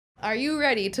Are you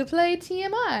ready to play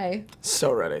TMI?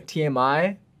 So ready.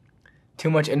 TMI, too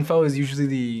much info is usually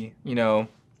the,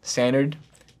 standard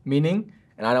meaning,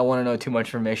 and I don't want to know too much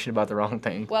information about the wrong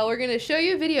thing. Well, we're gonna show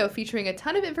you a video featuring a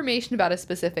ton of information about a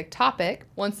specific topic.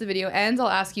 Once the video ends, I'll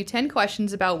ask you 10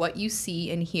 questions about what you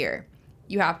see and hear.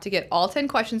 You have to get all 10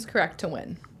 questions correct to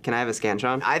win. Can I have a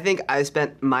Scantron? I think I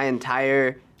spent my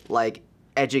entire,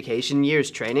 education years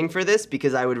training for this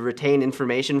because I would retain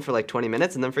information for 20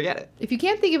 minutes and then forget it. If you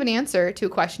can't think of an answer to a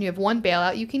question, you have one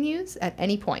bailout you can use at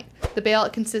any point. The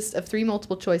bailout consists of 3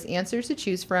 multiple choice answers to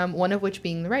choose from, one of which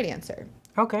being the right answer.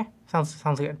 Okay, sounds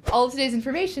good. All of today's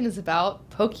information is about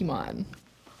Pokemon.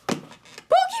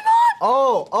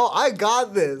 Oh, I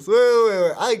got this.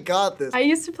 Wait, I got this. I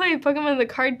used to play Pokemon the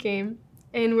card game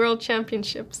in World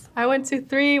Championships. I went to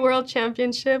 3 World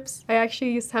Championships. I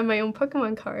actually used to have my own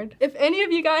Pokemon card. If any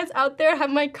of you guys out there have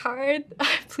my card,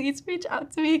 please reach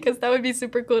out to me because that would be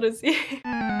super cool to see.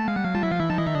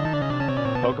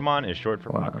 Pokemon is short for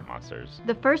Pocket Monsters.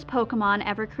 The first Pokemon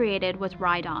ever created was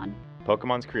Rhydon.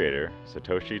 Pokemon's creator,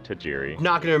 Satoshi Tajiri,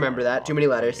 Not gonna remember that, too many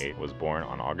letters. was born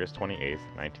on August 28,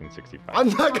 1965. I'm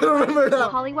not gonna remember The that.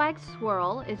 Poliwag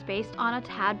Swirl is based on a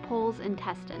tadpole's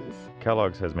intestines.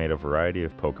 Kellogg's has made a variety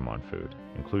of Pokemon food,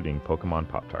 including Pokemon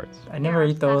Pop-Tarts. I never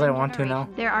eat those, I want to now.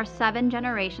 There are 7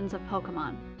 generations of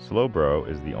Pokemon. Slowbro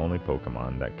is the only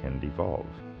Pokemon that can devolve.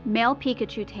 Male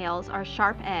Pikachu tails are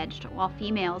sharp-edged, while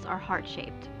females are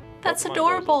heart-shaped. That's Pokemon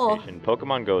adorable.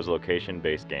 Pokemon Go's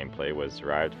location-based gameplay was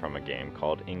derived from a game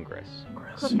called Ingress.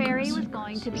 Clefairy was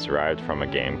going to be Clefairy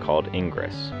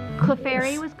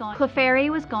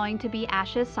was going to be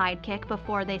Ash's sidekick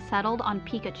before they settled on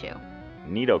Pikachu.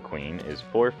 Nidoqueen is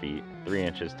 4 feet, 3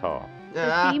 inches tall.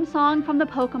 The theme song from the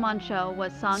Pokemon show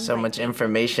was sung So by much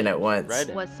information at once.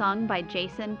 was sung by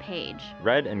Jason Page.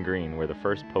 Red and Green were the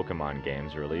first Pokemon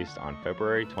games released on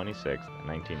February 26,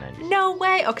 1996. No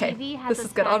way. Okay, Eevee has this a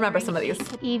is good. I'll remember staggering some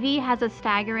of these. Eevee has a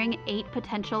staggering 8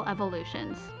 potential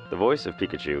evolutions. The voice of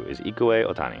Pikachu is Ikue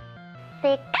Otani.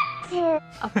 A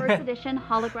first edition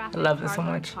holographic I love this so Charizard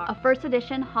much. A first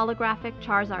edition holographic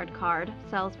Charizard card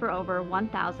sells for over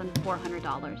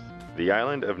 $1,400. The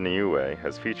island of Niue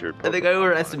has featured Pokemon I think I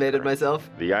overestimated on its myself.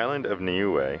 currency. The island of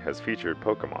Niue has featured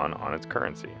Pokemon on its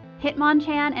currency.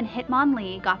 Hitmonchan and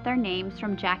Hitmonlee got their names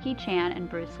from Jackie Chan and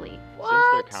Bruce Lee.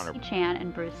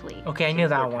 Okay, I knew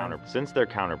that one. Since their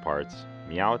counterparts,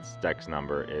 Meowth's dex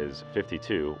number is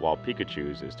 52, while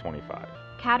Pikachu's is 25.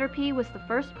 Caterpie was the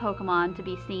first Pokemon to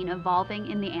be seen evolving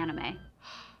in the anime.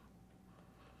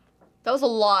 That was a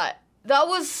lot. That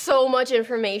was so much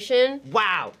information.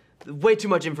 Wow, way too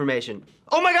much information.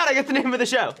 Oh my god, I get the name of the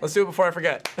show. Let's do it before I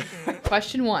forget.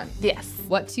 Question 1. Yes.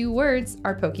 What 2 words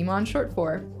are Pokemon short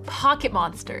for? Pocket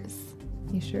Monsters.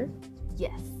 You sure?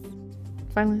 Yes.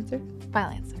 Final answer?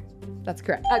 Final answer. That's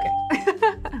correct. Okay.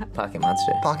 Pocket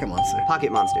Monster. Pocket Monster.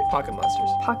 Pocket Monster. Pocket Monsters.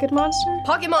 Pocket Monster?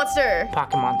 Pocket Monster.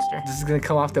 Pocket Monster. This is gonna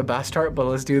come off the best start, but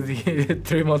let's do the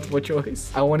 3 multiple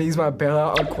choice. I wanna use my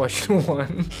bailout on question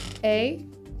 1. A,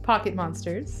 Pocket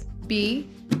Monsters. B,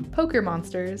 Poker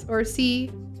Monsters. Or C,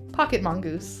 Pocket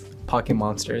Mongoose. Pocket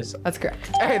Monsters. That's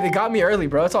correct. Hey, they got me early,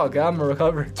 bro. It's all good. I'm gonna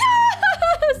recover.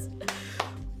 Yes!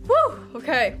 Woo!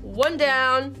 Okay, 1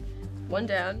 down. 1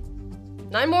 down.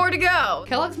 9 more to go.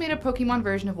 Kellogg's made a Pokemon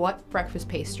version of what breakfast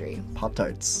pastry?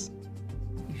 Pop-Tarts.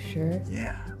 You sure?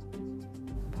 Yeah.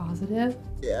 Positive?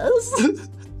 Yes?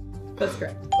 That's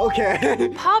correct. Okay.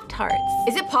 Pop-Tarts.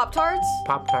 Is it Pop-Tarts?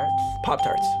 Pop-Tarts.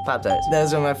 Pop-Tarts. Pop-Tarts.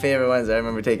 Those are my favorite ones. I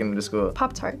remember taking them to school.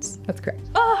 Pop-Tarts. That's correct.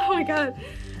 Oh my god.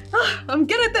 I'm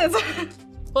good at this.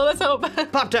 Well, let's hope.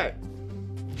 Pop-Tart.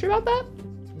 Sure about that?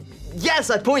 Yes,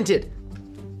 I pointed.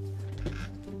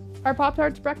 Are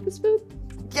Pop-Tarts breakfast food?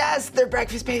 Yes, they're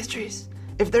breakfast pastries.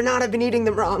 If they're not, I've been eating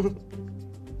them wrong.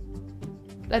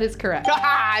 That is correct.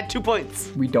 Haha, 2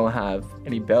 points. We don't have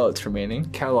any bailouts remaining.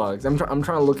 Kellogg's. I'm trying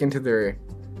to look into their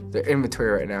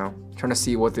inventory right now. Trying to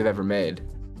see what they've ever made.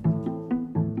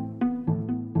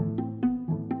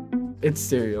 It's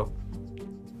cereal.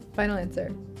 Final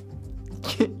answer.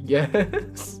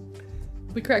 Yes.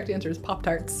 The correct answer is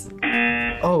Pop-Tarts.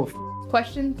 Oh.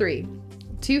 Question 3.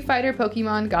 2 fighter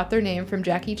Pokemon got their name from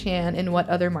Jackie Chan and what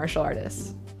other martial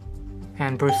artists?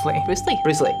 And Bruce Lee. Bruce Lee.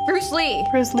 Bruce Lee. Bruce Lee.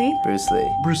 Bruce Lee. Bruce Lee.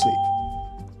 Bruce Lee.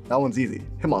 That one's easy.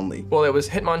 Hitmonlee. Well, it was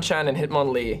Hitmonchan and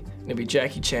Hitmonlee, and it'd be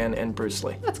Jackie Chan and Bruce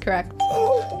Lee. That's correct.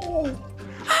 The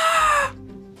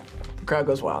crowd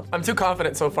goes wild. I'm too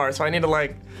confident so far, so I need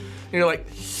to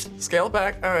scale it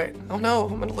back. All right. Oh no,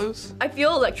 I'm gonna lose. I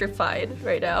feel electrified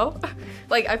right now.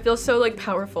 I feel so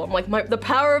powerful. I'm like the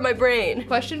power of my brain.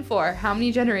 Question 4. How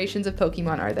many generations of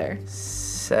Pokemon are there?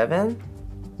 7?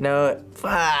 No,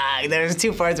 fuck. There's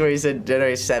 2 parts where you said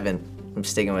Generation 7. I'm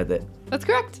sticking with it. That's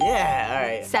correct. Yeah, all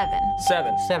right. 7.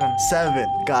 7. 7. 7.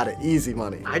 Got it. Easy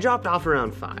money. I dropped off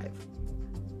around 5.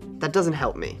 That doesn't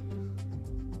help me.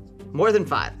 More than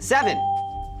 5. 7.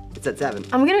 It's at 7.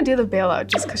 I'm gonna do the bailout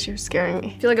just because you're scaring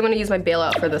me. I feel like I'm gonna use my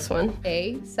bailout for this one.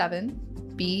 A, 7,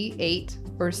 B, 8,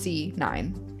 or C,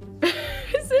 9.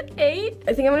 Is it 8?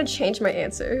 I think I'm gonna change my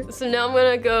answer. So now I'm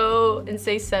gonna go and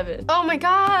say 7. Oh my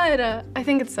god! I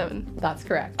think it's 7. That's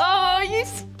correct. Oh, you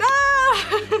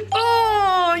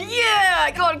Oh, yeah!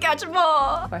 I gotta catch them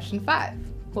all. Question 5.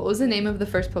 What was the name of the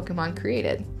first Pokemon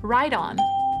created? Rhydon.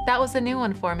 That was a new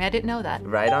one for me. I didn't know that.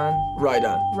 Right on? Right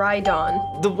on.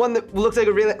 Rhydon. The one that looks like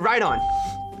a real Rhydon.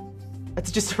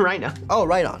 That's just a rhino. Oh,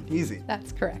 right on. Easy.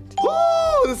 That's correct.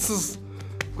 Woo! This is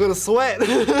I'm gonna sweat.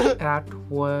 That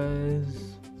was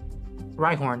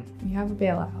Rhyhorn. You have a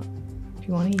bailout if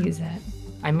you want to use it.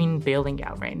 I mean, bailing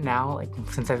out right now, like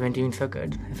since I've been doing so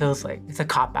good, it feels like it's a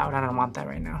cop out. I don't want that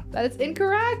right now. That is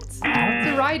incorrect. It's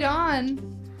a Rhydon.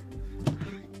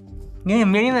 Yeah,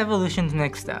 I'm getting the evolutions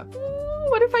next up.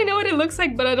 What if I know what it looks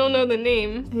like, but I don't know the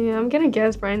name? Yeah, I'm gonna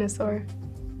guess Rhinosaur.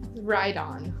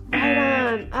 Rhydon.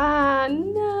 Rhydon. Ah,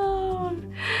 no.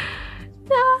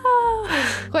 No.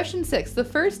 Question 6. The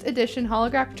first edition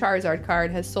holographic Charizard card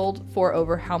has sold for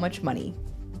over how much money?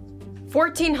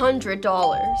 $1,400.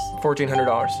 $1,400.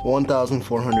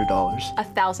 $1,400.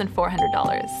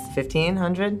 $1,400.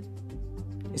 1,500?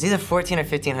 It's either 14 or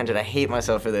 1,500. I hate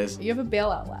myself for this. You have a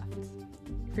bailout left.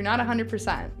 If you're not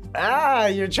 100%. Ah,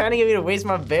 you're trying to get me to waste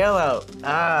my bailout.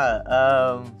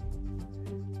 All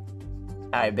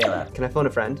right, bailout. Can I phone a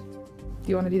friend? Do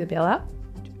you want to do the bailout?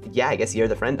 Yeah, I guess you're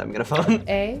the friend I'm gonna phone.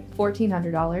 A,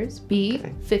 $1,400, B,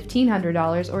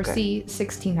 $1,500, or C,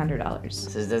 $1,600. So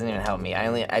this doesn't even help me.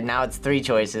 Now it's 3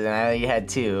 choices and I only had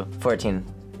 2. 14.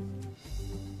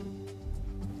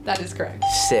 That is correct.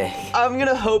 Sick. I'm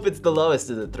gonna hope it's the lowest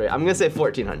of the 3. I'm gonna say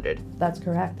 1,400. That's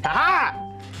correct. Haha!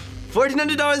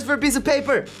 $1,400 for a piece of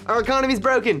paper! Our economy's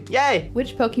broken. Yay!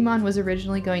 Which Pokemon was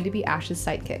originally going to be Ash's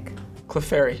sidekick?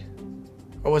 Clefairy.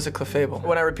 Or was it Clefable?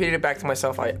 When I repeated it back to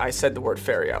myself, I said the word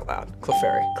fairy out loud.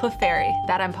 Clefairy. Clefairy.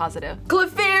 That I'm positive.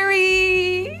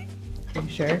 Clefairy! Are you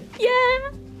sure? Yeah.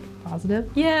 Positive?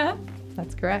 Yeah.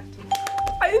 That's correct.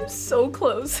 I am so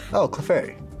close. Oh,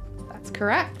 Clefairy. That's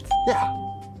correct. Yeah.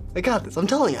 I got this. I'm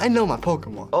telling you, I know my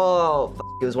Pokemon. Oh,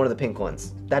 it was one of the pink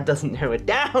ones. That doesn't narrow it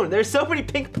down. There's so many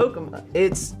pink Pokemon.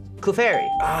 It's Clefairy.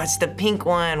 Oh, it's the pink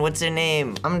one. What's her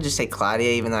name? I'm gonna just say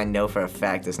Claudia, even though I know for a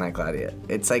fact it's not Claudia.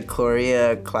 It's like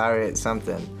Claria,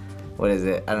 something. What is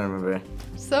it? I don't remember.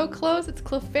 So close, it's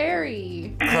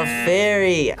Clefairy.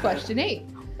 Clefairy. Question 8.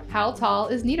 How tall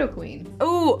is Nidoqueen?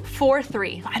 Ooh,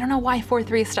 4-3. I don't know why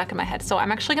 4-3 is stuck in my head, so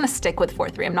I'm actually gonna stick with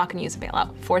 4-3. I'm not gonna use a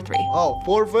bailout. 4-3. Oh,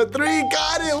 4'3",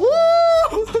 got it,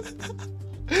 woo!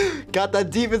 Got that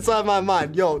deep inside my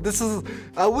mind. Yo,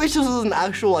 I wish this was an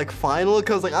actual like final,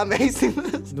 cause like I'm acing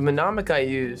this. The mnemonic I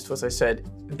used was I said,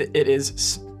 it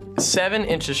is 7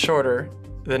 inches shorter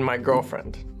than my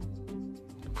girlfriend,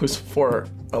 who's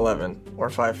 4'11" or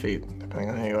 5 feet, depending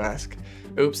on who you ask.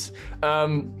 Oops.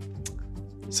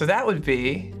 So that would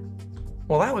be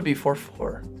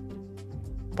 4'4".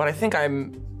 But I think I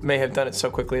may have done it so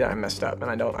quickly that I messed up, and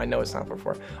I know it's not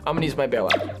 4'4". I'm gonna use my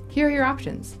bailout. Here are your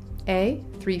options. A,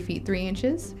 3 feet 3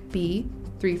 inches, B,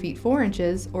 3 feet 4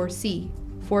 inches, or C,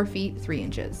 4 feet 3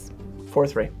 inches.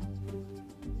 4'3".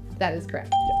 That is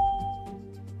correct.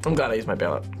 I'm glad I used my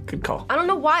bailout. Good call. I don't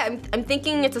know why. I'm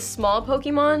thinking it's a small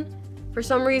Pokemon for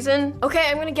some reason. Okay,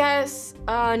 I'm gonna guess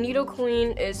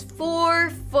Nidoqueen is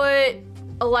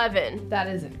 4'11". That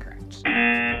is incorrect.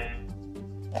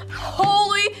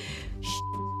 Holy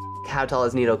How tall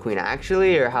is Nidoqueen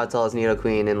actually, or how tall is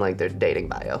Nidoqueen in like their dating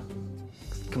bio?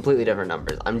 Completely different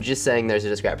numbers. I'm just saying there's a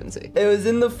discrepancy. It was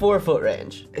in the 4-foot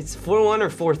range. It's 4'1" or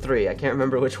 4'3". I can't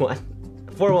remember which one.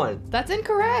 4'1". That's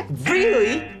incorrect.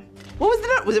 Really? What was the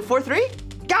number? Was it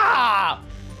 4'3"? Gah!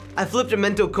 I flipped a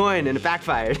mental coin and it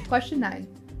backfired. Question 9.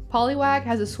 Poliwag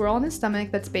has a swirl on his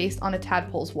stomach that's based on a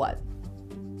tadpole's what?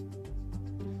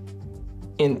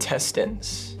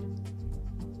 Intestines.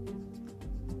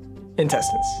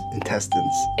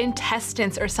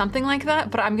 Intestines or something like that,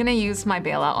 but I'm gonna use my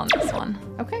bailout on this one.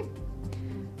 Okay.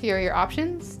 Here are your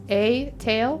options. A,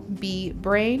 tail, B,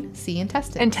 brain, C,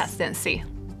 intestines. Intestines, C.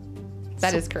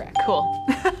 That is correct. Cool.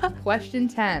 Question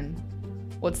 10.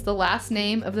 What's the last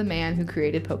name of the man who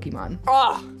created Pokemon?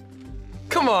 Ah!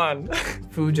 Come on!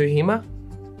 Fujihima?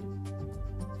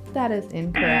 That is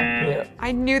incorrect. Yeah.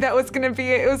 I knew that was gonna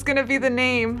be it. It was gonna be the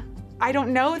name. I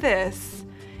don't know this.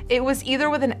 It was either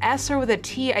with an S or with a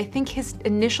T. I think his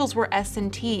initials were S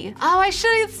and T. Oh, I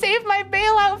should have saved my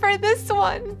bailout for this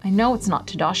one. I know it's not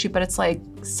Tadashi, but it's like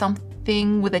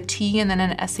something with a T and then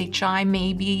an SHI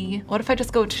maybe. What if I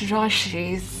just go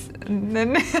Tadashi's and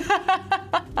then...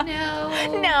 No.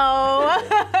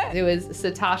 It was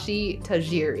Satoshi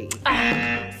Tajiri.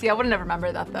 See, I would never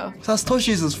remember that though.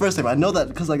 Satoshi is his first name. I know that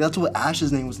because like that's what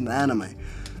Ash's name was in the anime.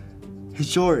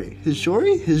 Hitori.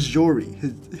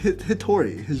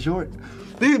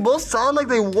 They both sound like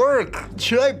they work.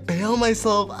 Should I bail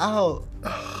myself out?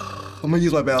 I'm gonna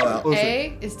use my bailout.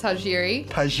 A is Tajiri.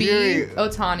 Tajiri. B,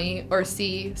 Otani, or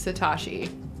C, Satoshi.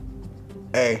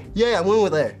 A. Yeah, I'm going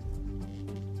with A.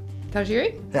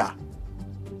 Tajiri? Yeah.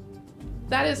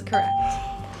 That is correct.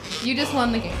 You just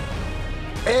won the game.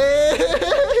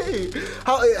 Hey!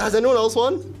 Has anyone else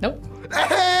won? Nope.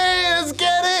 Hey, let's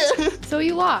get it! So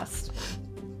you lost.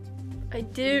 I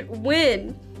didn't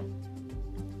win.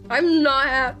 I'm not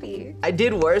happy. I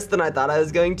did worse than I thought I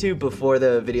was going to before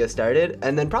the video started,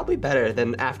 and then probably better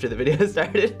than after the video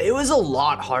started. It was a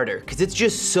lot harder, because it's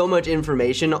just so much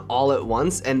information all at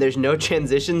once, and there's no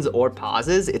transitions or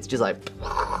pauses. It's just like...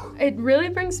 It really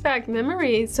brings back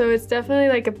memories, so it's definitely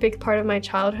like a big part of my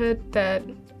childhood that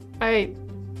I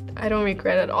don't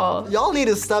regret at all. Y'all need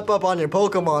to step up on your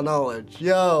Pokemon knowledge.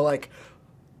 Yo, like,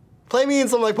 play me in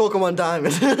some like Pokemon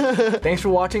Diamond. Thanks for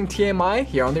watching TMI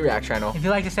here on the React channel. If you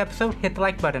like this episode, hit the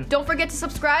like button. Don't forget to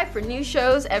subscribe for new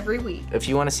shows every week. If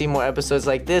you want to see more episodes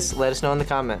like this, let us know in the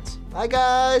comments. Bye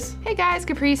guys. Hey guys,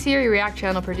 Caprice here, your React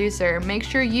channel producer. Make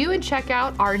sure you check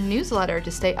out our newsletter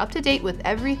to stay up to date with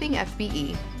everything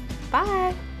FBE.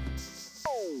 Bye.